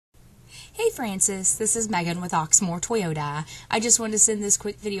Hey Francis, this is Megan with Oxmoor Toyota. I just wanted to send this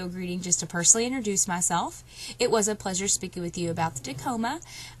quick video greeting just to personally introduce myself. It was a pleasure speaking with you about the Tacoma.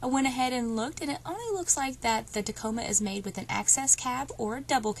 I went ahead and looked, and it only looks like that the Tacoma is made with an access cab or a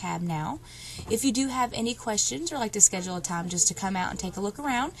double cab now. If you do have any questions or like to schedule a time just to come out and take a look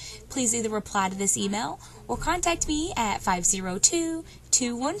around, please either reply to this email or contact me at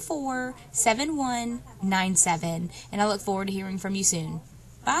 502-214-7197, and I look forward to hearing from you soon.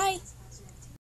 Bye!